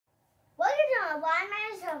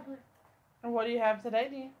Watermelon. And what do you have today,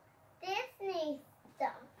 Dean? Disney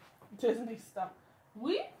stuff. Disney stuff.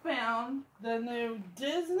 We found the new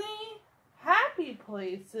Disney Happy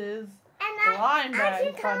Places blind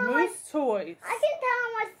bag by Moose Toys. I can tell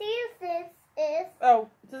them what Sears this is. Oh,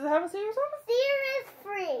 does it have a Sears on it? Sears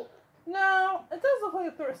free. No, it does look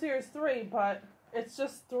like a Series 3, but it's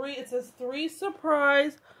just 3. It says 3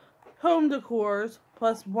 surprise home decors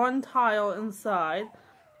plus 1 tile inside.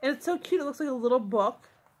 And it's so cute. It looks like a little book.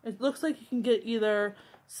 It looks like you can get either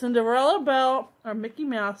Cinderella Belle or Mickey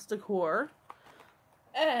Mouse decor.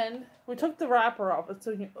 And we took the wrapper off it so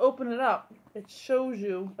you can open it up. It shows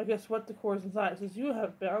you, I guess, what decor is inside. It says you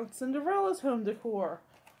have found Cinderella's home decor.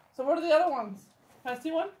 So what are the other ones? Can I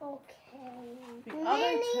see one? Okay. The other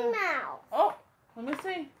Minnie two. Mouse. Oh, let me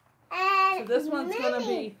see. And So this one's going to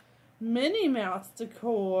be Minnie Mouse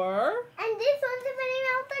decor. And this one's a Minnie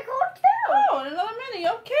Mouse decor too. Oh, and another Minnie.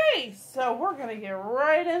 Okay, so we're going to get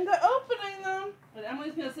right into opening them. But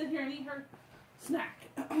Emily's going to sit here and eat her snack.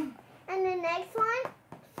 And the next one,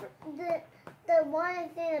 the one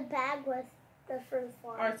that's in the bag was the first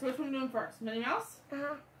one. All right, so which one are we doing first? Minnie Mouse?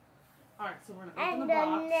 Uh-huh. All right, so we're going to open And the the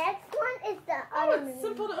box. next one is the Oh, other it's Minnie.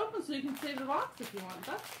 simple to open, so you can save the box if you want.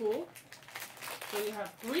 That's cool. So you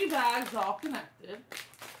have 3 bags all connected.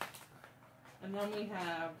 And then we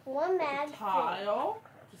have One bag. a tile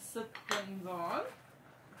to sit things on.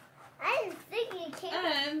 I didn't think you can't.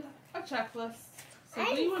 And a checklist. So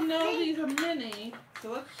I we would know think- these are mini,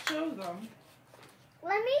 so let's show them.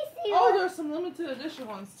 Let me see. Oh, what... there's some limited edition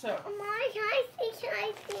ones too. Mommy, can I see? Can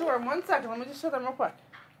I see? Sure, 1 second. Let me just show them real quick.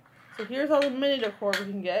 So here's all the mini decor we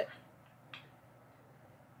can get.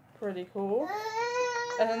 Pretty cool.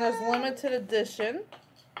 And then there's limited edition.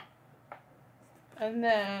 And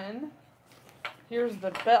then here's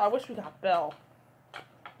the Belle. I wish we got Belle.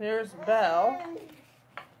 There's Belle.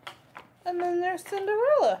 And then there's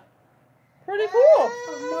Cinderella. Pretty cool.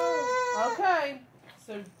 Okay.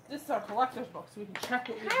 So this is our collector's book, so we can check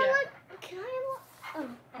what we Can I get. look? Can I look? Oh.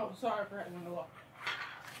 Oh, sorry, I forgot when to look.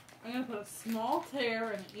 I'm going to put a small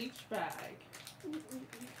tear in each bag.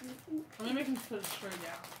 Let me make them put it straight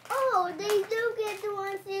out. Oh, they do get the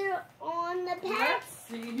ones that are on the pack. Let's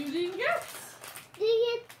see who Dean gets.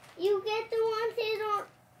 You get the ones that are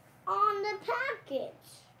on the package.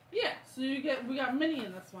 Yeah, so we got Minnie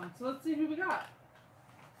in this one. So let's see who we got.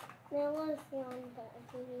 Now let's see on the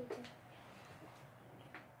package.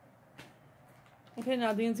 Okay,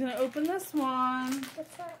 now Dean's going to open this one.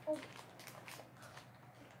 What's that? Oh.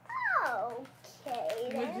 Okay.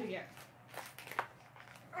 What did Then you get?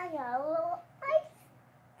 I got a little ice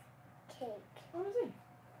cake. What is it?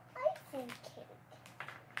 Icing cake.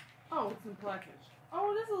 Oh, it's in package.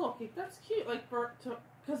 Oh, it is a little cake. That's cute. Like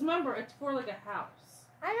because remember, it's for like a house.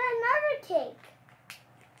 And another cake.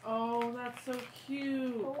 Oh, that's so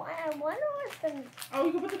cute. Oh, I wonder what's the... Oh,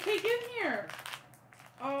 you can put the cake in here.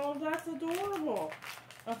 Oh, that's adorable.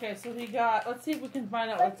 Okay, so he got, let's see if we can find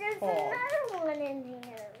out But what's there's called. another one in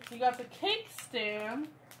here. He got the cake stand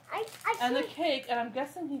I and the can't... cake, and I'm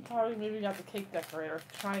guessing he probably maybe got the cake decorator.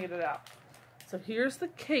 Trying to get it out. So here's the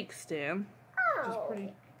cake stand, which is Oh.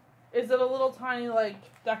 pretty. Is it a little tiny, like,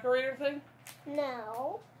 decorator thing?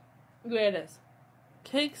 No. Yeah, it is.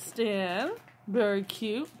 Cake stand. Very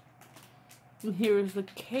cute. And here's the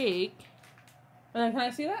cake. And then, can I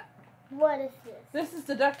see that? What is this? This is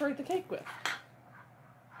to decorate the cake with.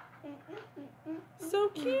 So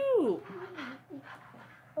cute.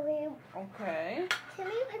 Okay, Okay. can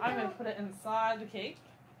we put I'm going that... to put it inside the cake.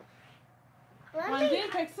 Let Why me, don't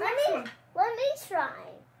you pick the let next me, one? let me try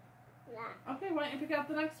that. Okay, why don't you pick out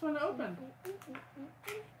the next one to open?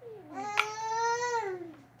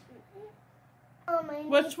 Oh, my...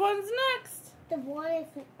 Which one's next? The one is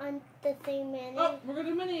on the same menu. Oh, we're going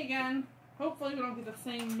to do mini again. Hopefully we don't get the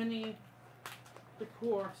same mini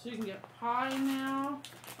decor. So you can get pie now.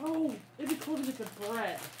 Oh, it'd be cool to get the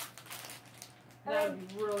bread. That would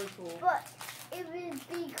be really cool. But it would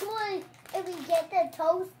be cool if we get the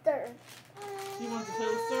toaster. You want the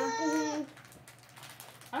toaster? Mhm.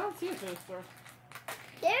 I don't see a toaster.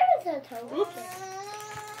 There is a toaster. Oops.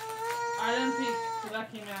 I didn't peek, so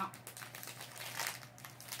that came out.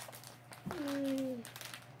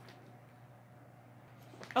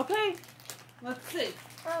 Okay, let's see.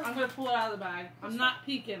 I'm going to pull it out of the bag. I'm not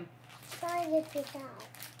peeking. Try to get this out.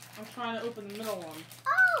 I'm trying to open the middle one.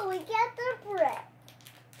 Oh, we get the bread.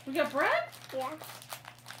 We got bread? Yeah.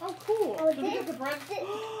 Oh, cool. Oh, Did we get this- the bread? this-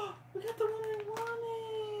 We got the one I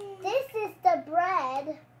wanted. This is the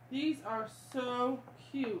bread. These are so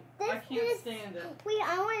cute. I This can't is- stand it. Wait,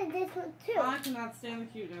 I wanted this one too. I cannot stand the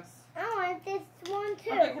cuteness. I want this one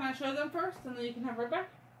too. Okay, can I show them first and then you can have right back?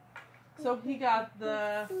 So he got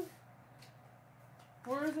the,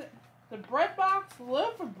 where is it? The bread box,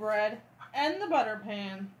 loaf of bread, and the butter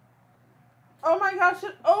pan. Oh my gosh,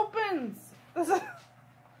 it opens!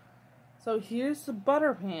 So here's the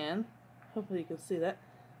butter pan. Hopefully you can see that.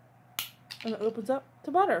 And it opens up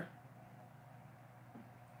to butter.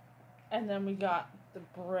 And then we got the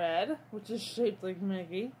bread, which is shaped like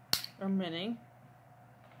Mickey, or Minnie.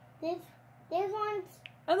 This one's...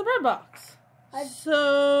 And the bread box.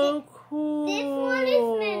 So cool. This one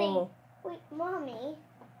is Minnie. Wait, Mommy.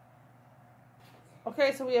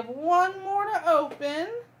 Okay, so we have one more to open.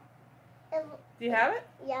 Do you have it?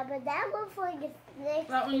 Yeah, but that looks like it's next.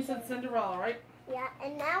 That one you said Cinderella, right? Yeah,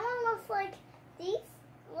 and that one looks like these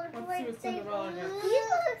look Let's see like what they. Cinderella gets. These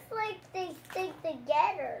looks like they stick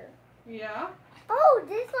together. Yeah. Oh,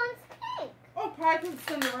 this one's pink. Oh, probably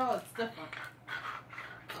Cinderella, it's different.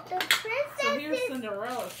 The princess So here's is.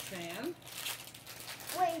 Cinderella's fan.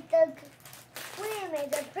 Wait a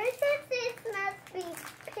minute. The princesses must be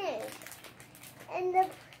pink, and the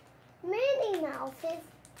Minnie Mouse is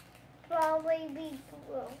probably be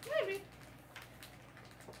blue. Maybe.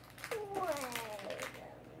 Wait a minute.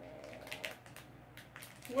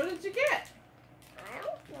 What did you get? I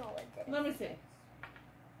don't know what this is. Let me see.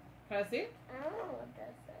 Can I see? I don't know what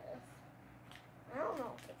this is. I don't know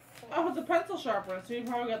what this is. Oh, it's a pencil sharpener. So you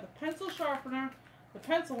probably got the pencil sharpener, the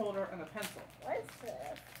pencil holder, and the pencil. What's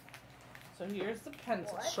this? So here's the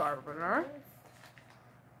pencil What? sharpener.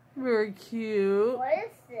 Very cute. What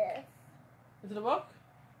is this? Is it a book?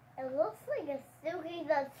 It looks like a Suki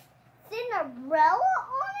the Cinderella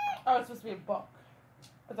on it. Oh, it's supposed to be a book.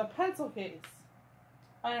 It's a pencil case.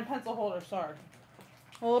 I mean, a pencil holder, sorry.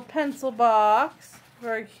 A little pencil box.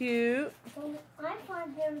 Very cute. I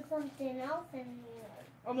thought there was something else in here.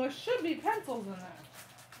 Oh, there should be pencils in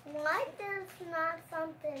there. Why there's not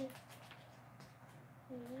something?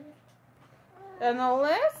 And the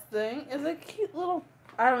last thing is a cute little,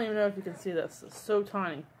 I don't even know if you can see this. It's so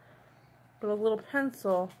tiny. But a little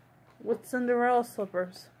pencil with Cinderella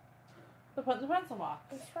slippers to put in the pencil box.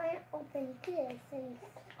 I'm trying to open this and.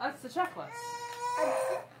 That's the checklist.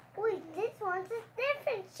 Wait, this one's a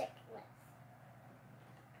different checklist.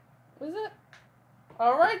 Is it?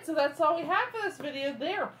 Alright, so that's all we have for this video.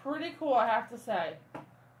 They are pretty cool, I have to say.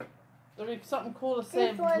 There'll be something cool to say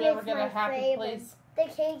This if one we ever is get a my happy favorite. place The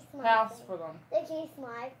cake's my house favorite. for them. The cake's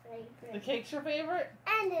my favorite. The cake's your favorite?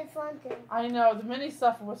 And this one too. I know, the mini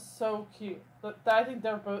stuff was so cute. But I think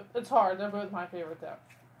they're both, it's hard, they're both my favorite though.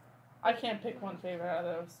 I can't pick one favorite out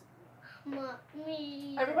of those.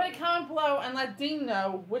 Me. Everybody comment below and let Dean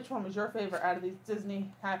know which one was your favorite out of these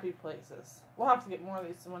Disney happy places. We'll have to get more of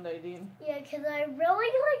these one day, Dean. Yeah, because I really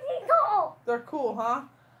like these all. They're cool, huh?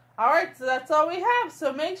 Alright, so that's all we have.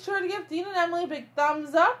 So make sure to give Dean and Emily a big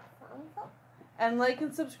thumbs up. And like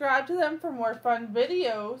and subscribe to them for more fun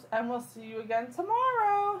videos. And we'll see you again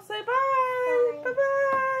tomorrow. Say bye.